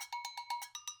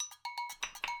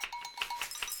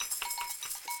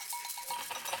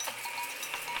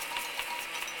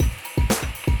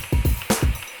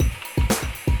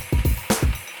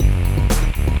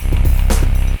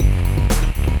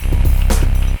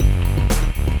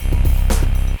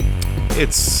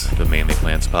It's the Mainly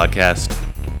Plants Podcast.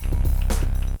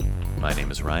 My name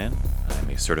is Ryan.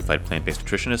 I'm a certified plant-based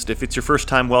nutritionist. If it's your first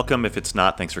time, welcome. If it's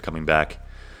not, thanks for coming back.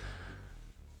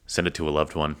 Send it to a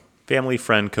loved one, family,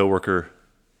 friend, coworker,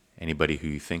 anybody who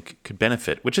you think could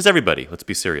benefit, which is everybody. Let's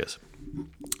be serious.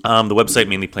 The website,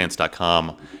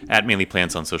 mainlyplants.com, at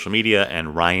mainlyplants on social media,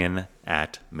 and Ryan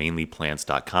at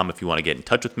mainlyplants.com if you want to get in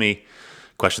touch with me.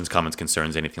 Questions, comments,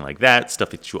 concerns, anything like that.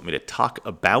 Stuff that you want me to talk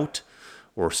about,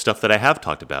 or stuff that I have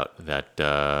talked about that,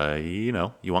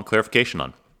 you want clarification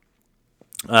on.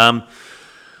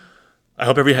 I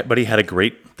hope everybody had a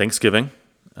great Thanksgiving.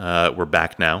 We're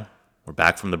back now. We're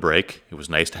back from the break. It was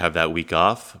nice to have that week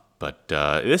off, but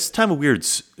this time of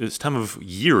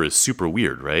year is super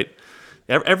weird, right?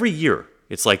 Every year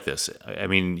it's like this. I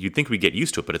mean, you'd think we'd get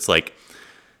used to it, but it's like,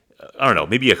 I don't know,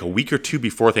 maybe like a week or two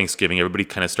before Thanksgiving, everybody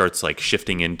kind of starts like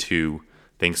shifting into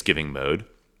Thanksgiving mode.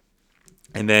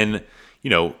 And then,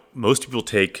 most people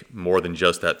take more than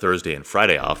just that Thursday and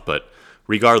Friday off, but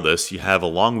regardless, you have a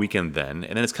long weekend then,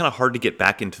 and then it's kind of hard to get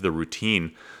back into the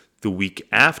routine the week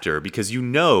after because you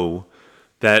know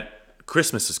that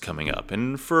Christmas is coming up.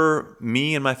 And for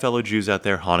me and my fellow Jews out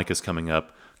there, Hanukkah's coming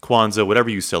up, Kwanzaa,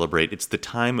 whatever you celebrate, it's the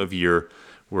time of year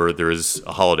where there is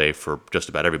a holiday for just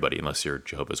about everybody, unless you're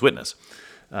Jehovah's Witness.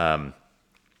 No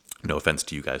offense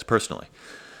to you guys personally.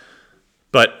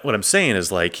 But what I'm saying is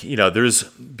there's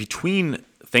between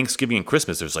Thanksgiving and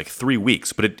Christmas, there's like 3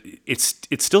 weeks, but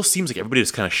it still seems like everybody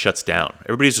just kind of shuts down.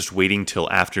 Everybody's just waiting till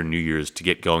after New Year's to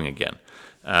get going again.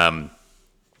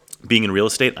 Being in real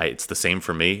estate, it's the same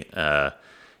for me.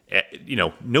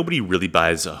 Nobody really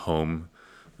buys a home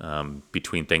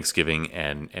between Thanksgiving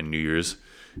and New Year's.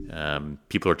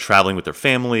 People are traveling with their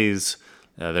families.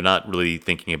 They're not really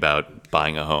thinking about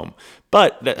buying a home.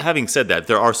 But having said that,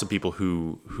 there are some people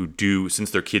who do,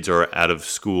 since their kids are out of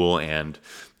school and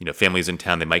families in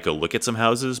town, they might go look at some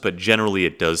houses, but generally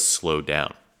it does slow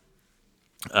down.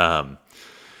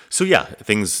 So yeah,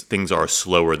 things are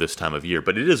slower this time of year,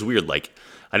 but it is weird. Like,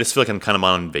 I just feel like I'm kind of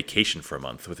on vacation for a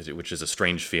month, which is a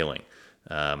strange feeling.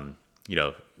 I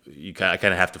kind of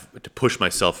have to push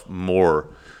myself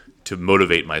more to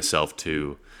motivate myself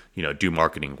to, do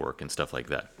marketing work and stuff like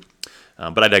that.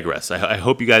 But I digress. I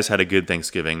hope you guys had a good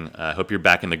Thanksgiving. I hope you're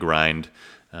back in the grind.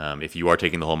 If you are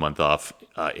taking the whole month off,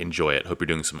 enjoy it. Hope you're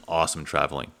doing some awesome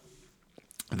traveling.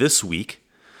 This week,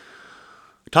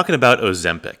 we're talking about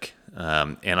Ozempic.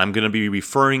 And I'm going to be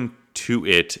referring to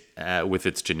it with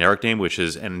its generic name,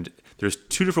 and there's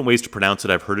two different ways to pronounce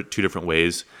it. I've heard it two different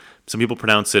ways. Some people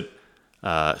pronounce it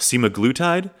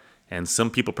semaglutide, and some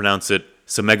people pronounce it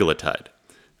semaglutide.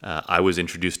 I was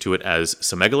introduced to it as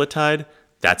semaglutide.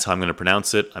 That's how I'm going to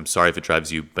pronounce it. I'm sorry if it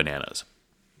drives you bananas.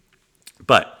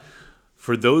 But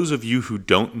for those of you who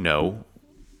don't know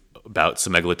about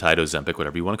semaglutide, Ozempic,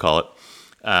 whatever you want to call it,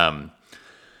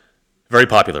 very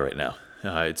popular right now.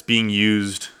 It's being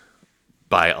used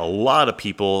by a lot of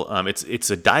people. It's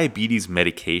a diabetes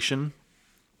medication.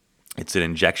 It's an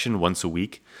injection once a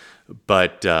week,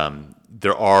 but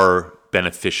there are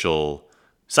beneficial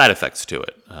side effects to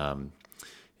it.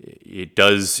 It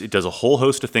does a whole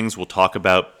host of things we'll talk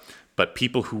about, but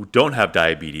people who don't have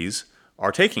diabetes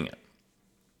are taking it.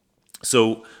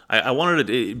 So I wanted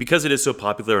to, because it is so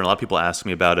popular and a lot of people ask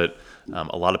me about it,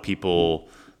 a lot of people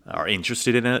are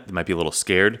interested in it. They might be a little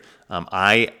scared.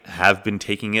 I have been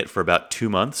taking it for about 2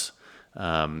 months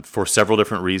for several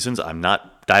different reasons. I'm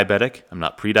not diabetic. I'm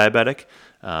not pre-diabetic,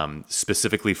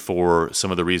 specifically for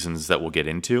some of the reasons that we'll get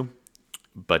into.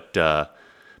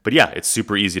 But yeah, it's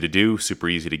super easy to do, super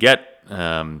easy to get.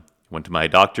 Went to my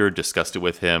doctor, discussed it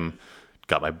with him,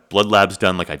 got my blood labs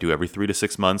done like I do every 3 to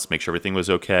 6 months, make sure everything was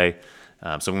okay.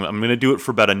 So I'm going to do it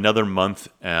for about another month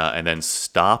and then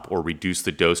stop or reduce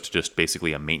the dose to just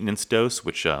basically a maintenance dose,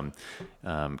 which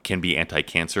can be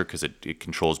anti-cancer because it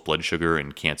controls blood sugar,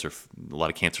 and cancer. A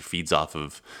lot of cancer feeds off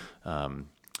of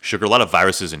sugar. A lot of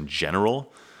viruses in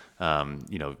general,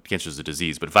 cancer is a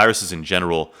disease, but viruses in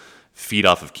general feed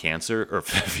off of cancer or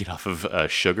feed off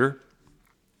of sugar.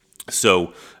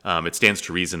 So it stands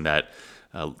to reason that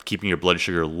keeping your blood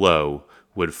sugar low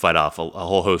would fight off a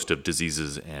whole host of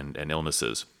diseases and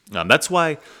illnesses. That's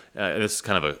why, this is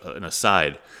kind of an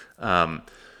aside,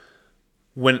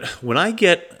 when I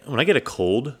get a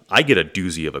cold, I get a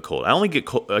doozy of a cold. I only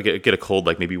get a cold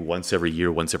like maybe once every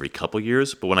year, once every couple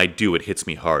years, but when I do, it hits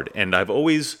me hard. And I've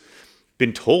always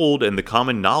been told, and the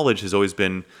common knowledge has always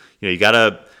been, you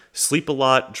gotta sleep a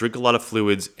lot, drink a lot of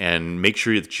fluids, and make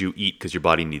sure that you eat because your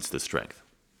body needs the strength.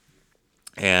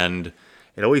 And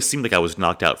it always seemed like I was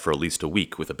knocked out for at least a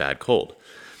week with a bad cold.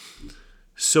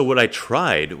 So what I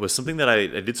tried was something that I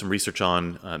did some research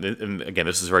on, and again,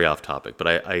 this is very off topic, but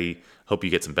I hope you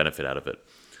get some benefit out of it.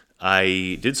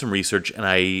 I did some research and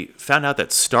I found out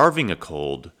that starving a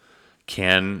cold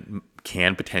can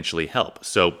potentially help.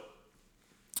 So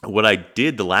what I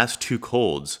did the last two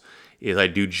colds is I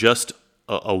do just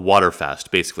a water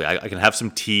fast. Basically, I can have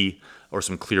some tea or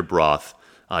some clear broth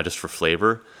just for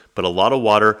flavor, but a lot of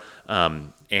water.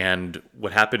 And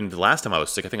what happened the last time I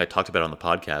was sick, I think I talked about it on the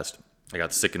podcast. I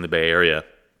got sick in the Bay Area.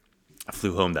 I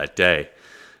flew home that day.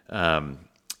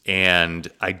 And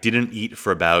I didn't eat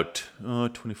for about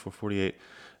 24, 48.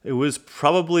 It was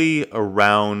probably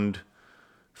around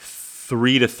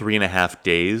 3 to 3.5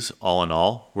 days, all in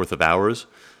all, worth of hours.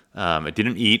 I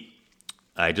didn't eat.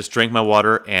 I just drank my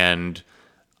water, and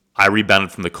I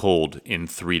rebounded from the cold in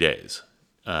 3 days.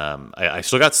 I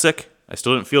still got sick. I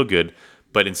still didn't feel good.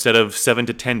 But instead of 7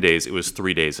 to 10 days, it was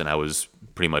 3 days, and I was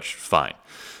pretty much fine.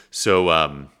 So I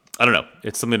don't know.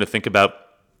 It's something to think about.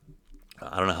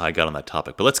 I don't know how I got on that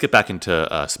topic, but let's get back into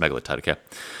semaglutide, okay?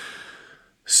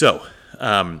 So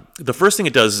the first thing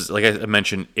it does is, like I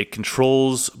mentioned, it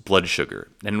controls blood sugar.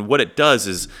 And what it does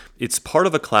is it's part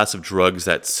of a class of drugs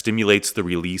that stimulates the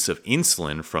release of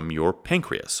insulin from your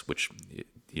pancreas, which,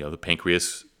 the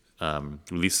pancreas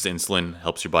releases insulin,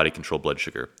 helps your body control blood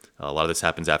sugar. A lot of this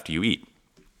happens after you eat.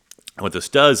 And what this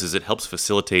does is it helps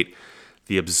facilitate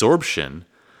the absorption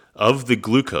of the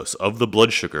glucose, of the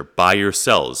blood sugar, by your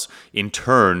cells, in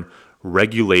turn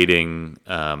regulating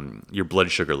your blood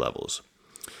sugar levels.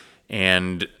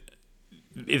 And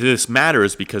this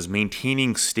matters because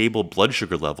maintaining stable blood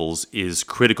sugar levels is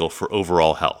critical for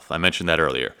overall health. I mentioned that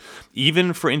earlier.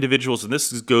 Even for individuals, and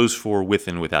this goes for with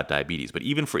and without diabetes, but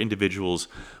even for individuals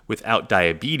without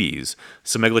diabetes,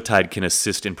 semaglutide can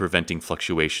assist in preventing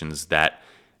fluctuations that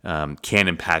can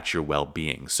impact your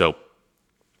well-being. So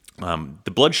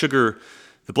the blood sugar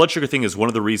thing is one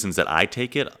of the reasons that I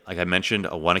take it. Like I mentioned,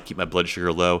 I want to keep my blood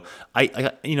sugar low.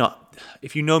 I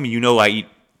if you know me, I eat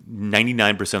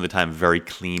 99% of the time very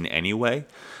clean anyway.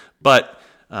 But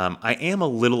I am a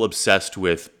little obsessed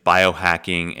with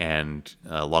biohacking and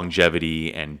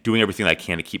longevity and doing everything I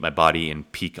can to keep my body in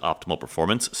peak optimal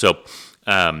performance. So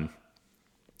I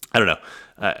don't know.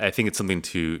 I think it's something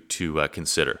to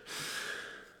consider.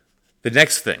 The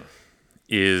next thing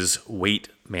is weight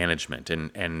management.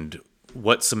 And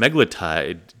what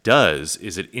semaglutide does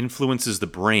is it influences the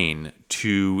brain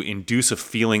to induce a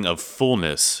feeling of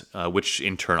fullness, which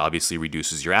in turn obviously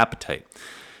reduces your appetite.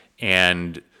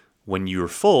 And when you're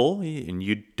full and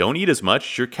you don't eat as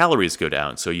much, your calories go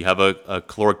down. So you have a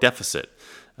caloric deficit,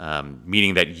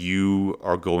 meaning that you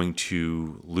are going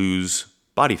to lose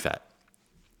body fat.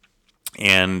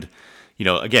 And,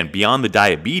 again, beyond the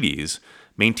diabetes,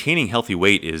 maintaining healthy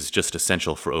weight is just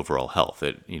essential for overall health.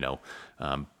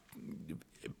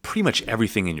 Pretty much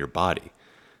everything in your body.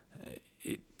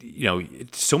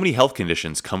 So many health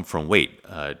conditions come from weight.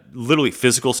 Literally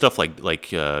physical stuff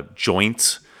like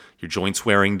joints, your joints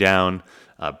wearing down,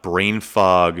 brain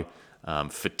fog,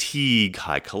 fatigue,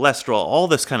 high cholesterol, all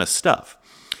this kind of stuff.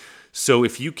 So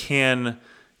if you can,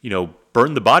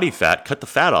 burn the body fat, cut the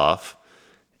fat off,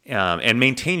 and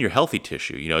maintain your healthy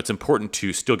tissue. It's important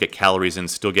to still get calories in,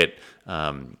 still get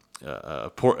your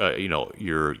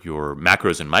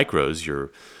macros and micros.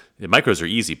 The micros are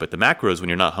easy, but the macros, when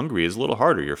you're not hungry, is a little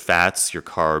harder. Your fats, your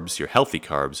carbs, your healthy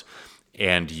carbs,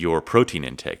 and your protein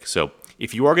intake. So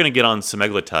if you are going to get on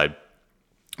semaglutide,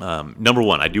 number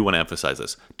one, I do want to emphasize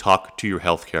this: talk to your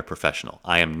healthcare professional.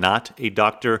 I am not a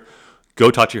doctor.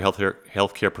 Go talk to your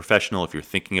healthcare professional if you're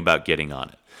thinking about getting on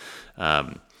it.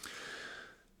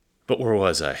 But where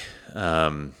was I?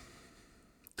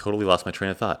 Totally lost my train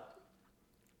of thought.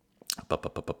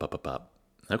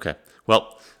 Okay.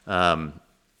 Well,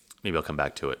 maybe I'll come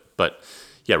back to it. But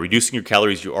yeah, reducing your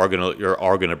calories, you are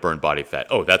gonna burn body fat.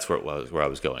 Oh, that's where I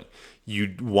was going.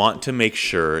 You want to make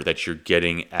sure that you're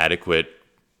getting adequate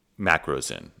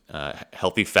macros in,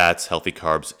 healthy fats, healthy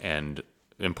carbs, and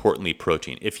importantly,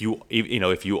 protein. If you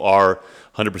are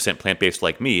 100% plant-based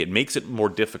like me, it makes it more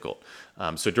difficult.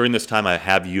 So during this time, I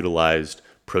have utilized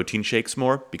protein shakes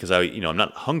more because I'm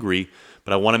not hungry,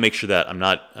 but I want to make sure that I'm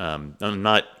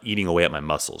not eating away at my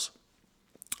muscles.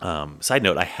 Side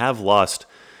note: I have lost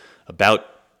about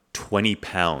 20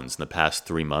 pounds in the past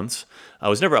 3 months. I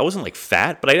wasn't like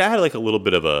fat, but I had like a little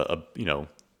bit of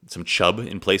some chub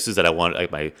in places that I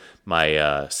wanted, like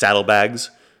my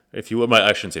saddlebags. If you would,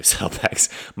 I shouldn't say saddlebags.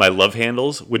 My love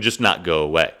handles would just not go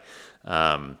away.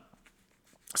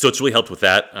 So it's really helped with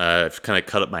that. I've kind of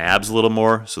cut up my abs a little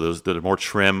more, so those that are more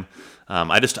trim.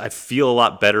 I feel a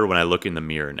lot better when I look in the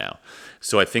mirror now.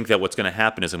 So I think that what's going to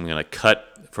happen is I'm going to cut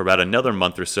for about another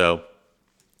month or so,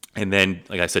 And then,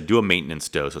 like I said, do a maintenance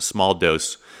dose, a small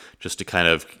dose, just to kind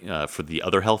of for the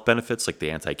other health benefits like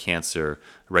the anti-cancer,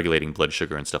 regulating blood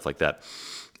sugar and stuff like that.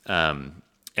 And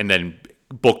then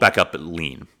bulk back up at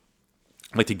lean.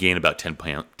 I like to gain about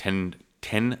 10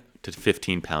 to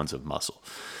 15 pounds of muscle.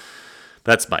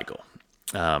 That's my goal.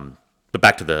 But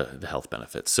back to the health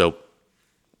benefits. So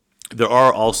there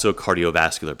are also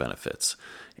cardiovascular benefits.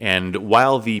 And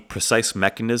while the precise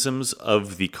mechanisms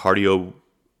of the cardio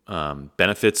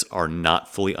benefits are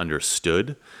not fully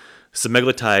understood,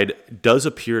 semaglutide does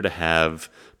appear to have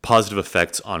positive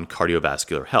effects on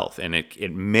cardiovascular health, and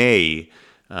it may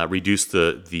reduce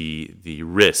the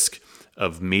risk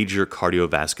of major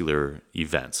cardiovascular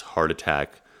events, heart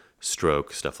attack,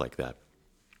 stroke, stuff like that,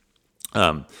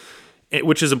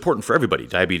 which is important for everybody,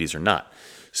 diabetes or not.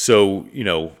 So,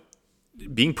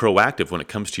 being proactive when it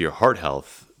comes to your heart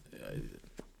health,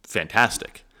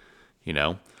 fantastic,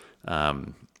 and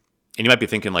you might be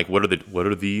thinking, like, what are the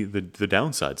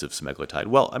downsides of semaglutide?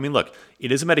 Well, I mean, look,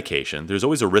 it is a medication. There's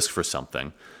always a risk for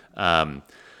something.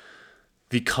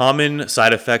 The common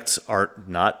side effects are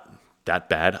not that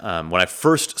bad. When I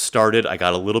first started, I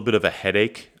got a little bit of a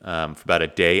headache for about a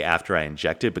day after I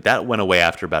injected, but that went away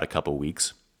after about a couple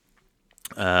weeks.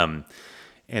 And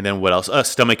then what else?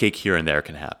 Stomach ache here and there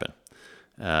can happen.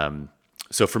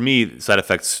 So for me, side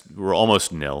effects were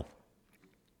almost nil.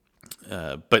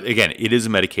 But again, it is a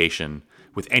medication.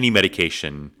 With any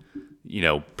medication,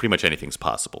 pretty much anything's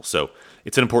possible. So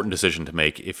it's an important decision to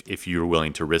make if you're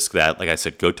willing to risk that. Like I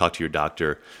said, go talk to your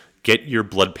doctor. Get your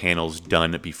blood panels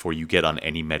done before you get on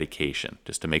any medication,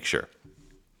 just to make sure.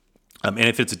 And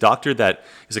if it's a doctor that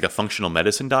is like a functional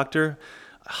medicine doctor,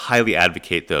 I highly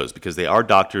advocate those, because they are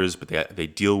doctors, but they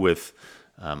deal with,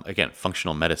 again,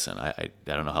 functional medicine. I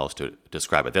don't know how else to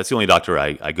describe it. That's the only doctor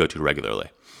I go to regularly.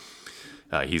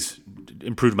 He's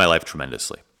improved my life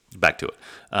tremendously. Back to it.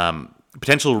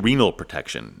 Potential renal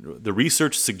protection. The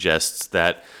research suggests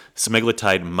that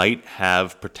semaglutide might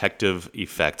have protective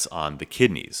effects on the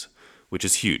kidneys, which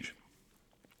is huge.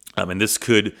 And this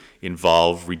could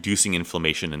involve reducing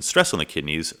inflammation and stress on the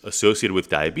kidneys associated with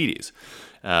diabetes.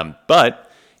 But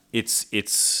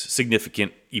it's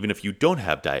significant even if you don't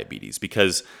have diabetes,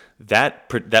 because that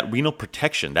renal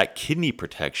protection, that kidney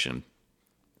protection,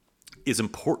 is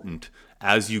important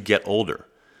as you get older.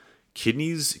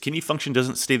 Kidney function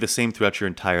doesn't stay the same throughout your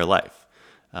entire life.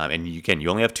 And you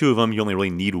only have two of them. You only really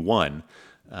need one.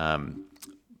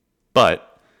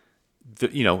 But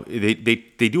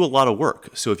they do a lot of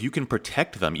work. So if you can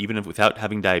protect them, even without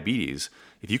having diabetes,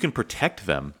 if you can protect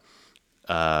them,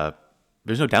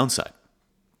 there's no downside.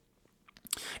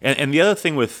 And the other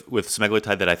thing with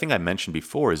semaglutide that I think I mentioned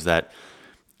before is that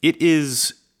it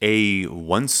is a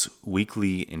once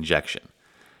weekly injection.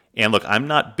 And look, I'm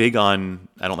not big on,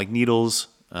 I don't like needles.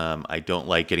 I don't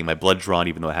like getting my blood drawn,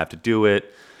 even though I have to do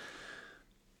it.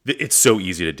 It's so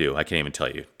easy to do. I can't even tell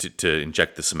you to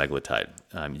inject the semaglutide.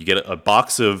 You get a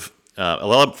box of, a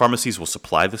lot of pharmacies will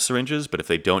supply the syringes, but if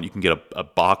they don't, you can get a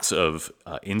box of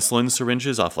insulin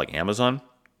syringes off like Amazon.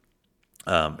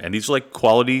 And these are like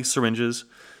quality syringes,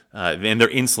 and they're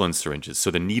insulin syringes.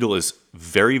 So the needle is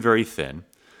very, very thin.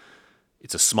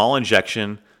 It's a small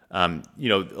injection. A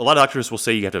lot of doctors will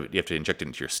say you have to inject it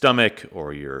into your stomach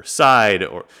or your side,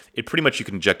 or pretty much you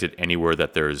can inject it anywhere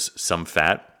that there's some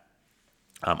fat.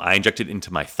 I inject it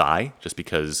into my thigh just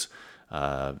because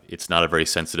it's not a very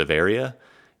sensitive area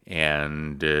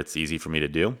and it's easy for me to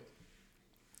do.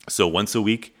 So once a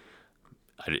week,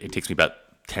 it takes me about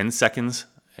 10 seconds.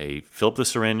 I fill up the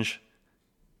syringe,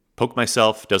 poke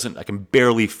myself. I can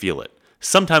barely feel it.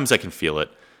 Sometimes I can feel it,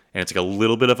 and it's like a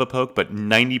little bit of a poke, but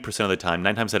 90% of the time,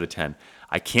 9 times out of 10,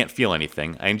 I can't feel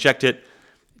anything. I inject it,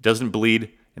 it doesn't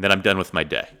bleed, and then I'm done with my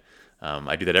day.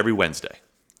 I do that every Wednesday,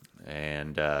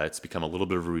 and it's become a little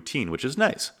bit of a routine, which is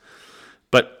nice.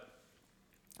 But,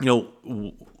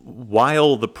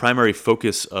 while the primary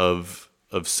focus of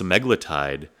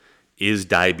semaglutide is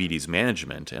diabetes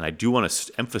management, and I do want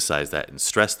to emphasize that and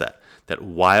stress that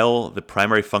while the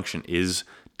primary function is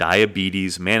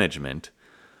diabetes management,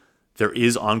 there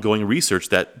is ongoing research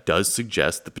that does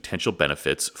suggest the potential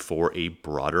benefits for a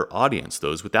broader audience,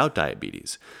 those without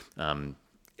diabetes. And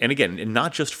again, and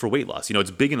not just for weight loss.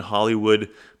 It's big in Hollywood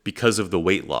because of the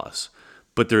weight loss.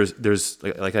 But there's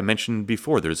like I mentioned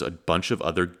before, there's a bunch of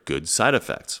other good side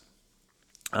effects.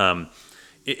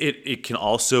 It can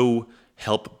also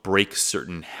help break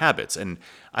certain habits. And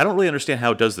I don't really understand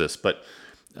how it does this, but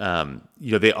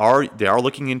they are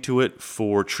looking into it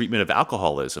for treatment of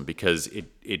alcoholism, because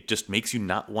it just makes you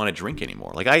not want to drink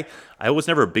anymore. Like I was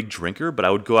never a big drinker, but I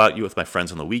would go out with my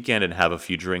friends on the weekend and have a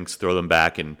few drinks, throw them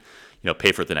back, and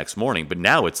pay for it the next morning. But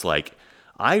now it's like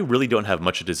I really don't have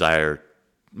much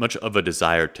of a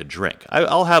desire to drink.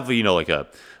 I'll have, like a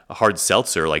hard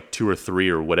seltzer, like 2 or 3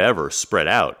 or whatever, spread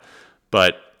out,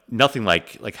 but nothing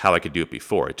like how I could do it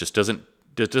before. It just doesn't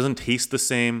taste the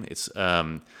same. It's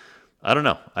I don't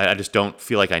know. I just don't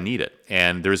feel like I need it.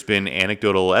 And there's been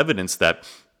anecdotal evidence that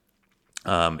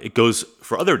it goes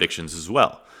for other addictions as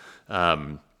well.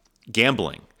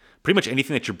 Gambling, pretty much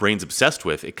anything that your brain's obsessed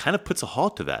with, it kind of puts a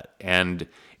halt to that. And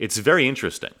it's very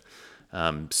interesting.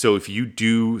 So if you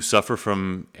do suffer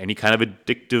from any kind of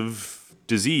addictive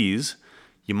disease,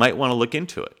 you might want to look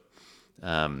into it.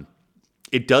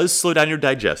 It does slow down your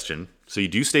digestion, so you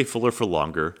do stay fuller for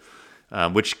longer,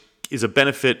 which is a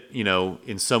benefit,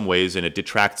 in some ways, and it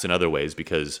detracts in other ways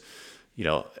because,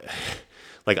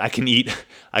 like I can eat,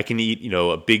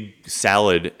 a big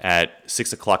salad at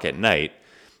 6 o'clock at night,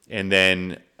 and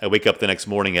then I wake up the next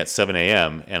morning at 7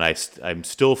 a.m. and I'm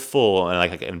still full, and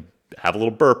I can have a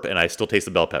little burp, and I still taste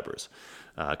the bell peppers.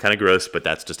 Kind of gross, but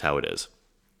that's just how it is.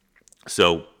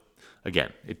 So,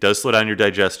 again, it does slow down your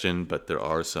digestion, but there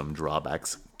are some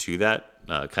drawbacks to that,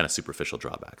 kind of superficial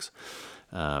drawbacks.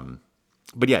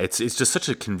 But yeah, it's just such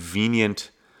a convenient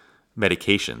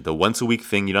medication. The once a week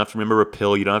thing, you don't have to remember a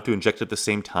pill. You don't have to inject it at the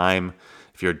same time.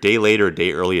 If you're a day late or a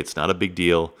day early, it's not a big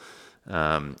deal.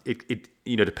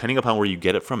 Depending upon where you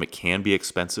get it from, it can be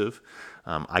expensive.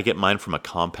 I get mine from a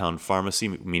compound pharmacy,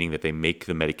 meaning that they make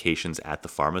the medications at the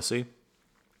pharmacy.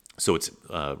 So it's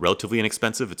relatively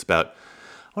inexpensive. It's about, I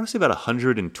want to say about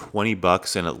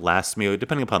 $120, and it lasts me,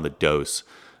 depending upon the dose,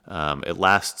 it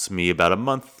lasts me about a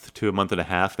month to a month and a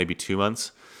half, maybe 2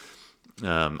 months.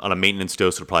 On a maintenance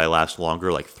dose, it'll probably last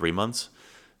longer, like 3 months,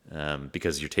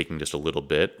 because you're taking just a little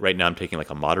bit. Right now, I'm taking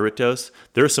like a moderate dose.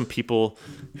 There are some people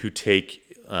who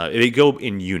take, they go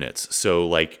in units. So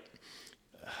like,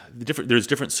 there's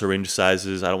different syringe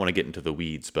sizes. I don't want to get into the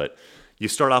weeds, but you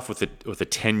start off with a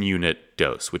 10-unit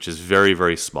dose, which is very,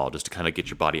 very small, just to kind of get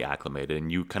your body acclimated,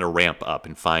 and you kind of ramp up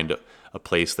and find a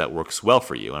place that works well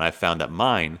for you. And I found that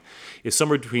mine is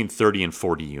somewhere between 30 and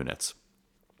 40 units.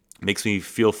 It makes me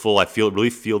feel full. I really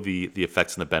feel the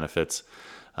effects and the benefits.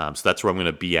 So that's where I'm going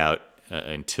to be out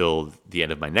until the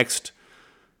end of my next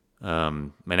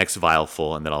vial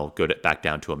full, and then I'll go back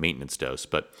down to a maintenance dose.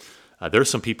 But there are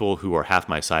some people who are half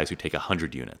my size who take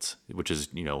 100 units, which is,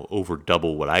 over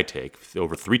double what I take,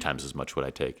 over 3 times as much what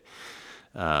I take.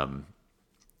 And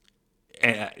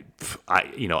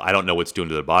I don't know what's doing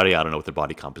to their body. I don't know what their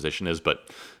body composition is, but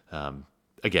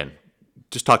again,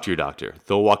 just talk to your doctor.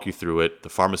 They'll walk you through it. The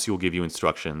pharmacy will give you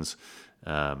instructions.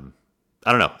 I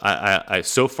don't know. I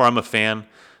so far I'm a fan.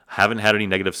 I haven't had any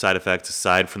negative side effects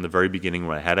aside from the very beginning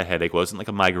where I had a headache. It wasn't like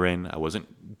a migraine. I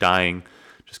wasn't dying.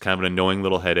 Just kind of an annoying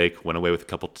little headache. Went away with a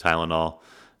couple of Tylenol.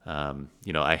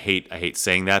 I hate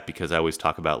saying that because I always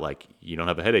talk about like you don't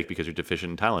have a headache because you're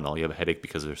deficient in Tylenol. You have a headache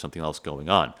because there's something else going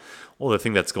on. Well, the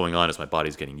thing that's going on is my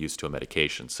body's getting used to a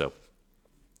medication. So,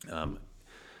 I'm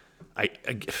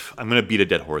going to beat a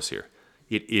dead horse here.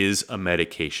 It is a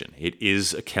medication. It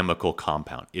is a chemical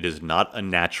compound. It is not a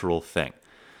natural thing.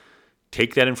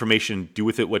 Take that information, do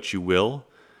with it what you will.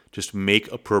 Just make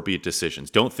appropriate decisions.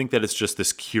 Don't think that it's just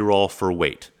this cure-all for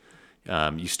weight.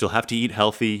 You still have to eat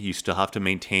healthy. You still have to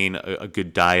maintain a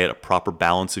good diet, a proper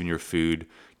balance in your food.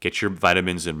 Get your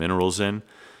vitamins and minerals in.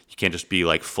 You can't just be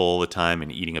like full all the time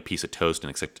and eating a piece of toast and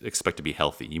expect to be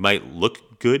healthy. You might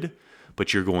look good,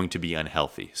 but you're going to be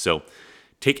unhealthy. So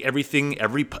take every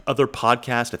other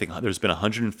podcast. I think there's been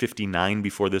 159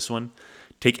 before this one.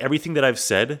 Take everything that I've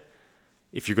said.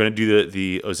 If you're going to do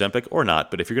the Ozempic or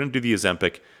not, but if you're going to do the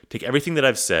Ozempic, take everything that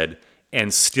I've said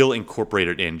and still incorporate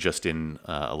it in just in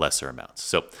a lesser amounts.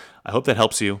 So I hope that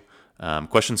helps you.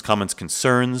 Questions, comments,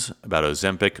 concerns about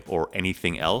Ozempic or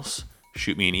anything else,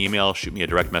 shoot me an email, shoot me a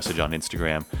direct message on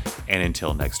Instagram. And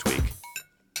until next week,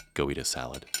 go eat a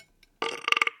salad.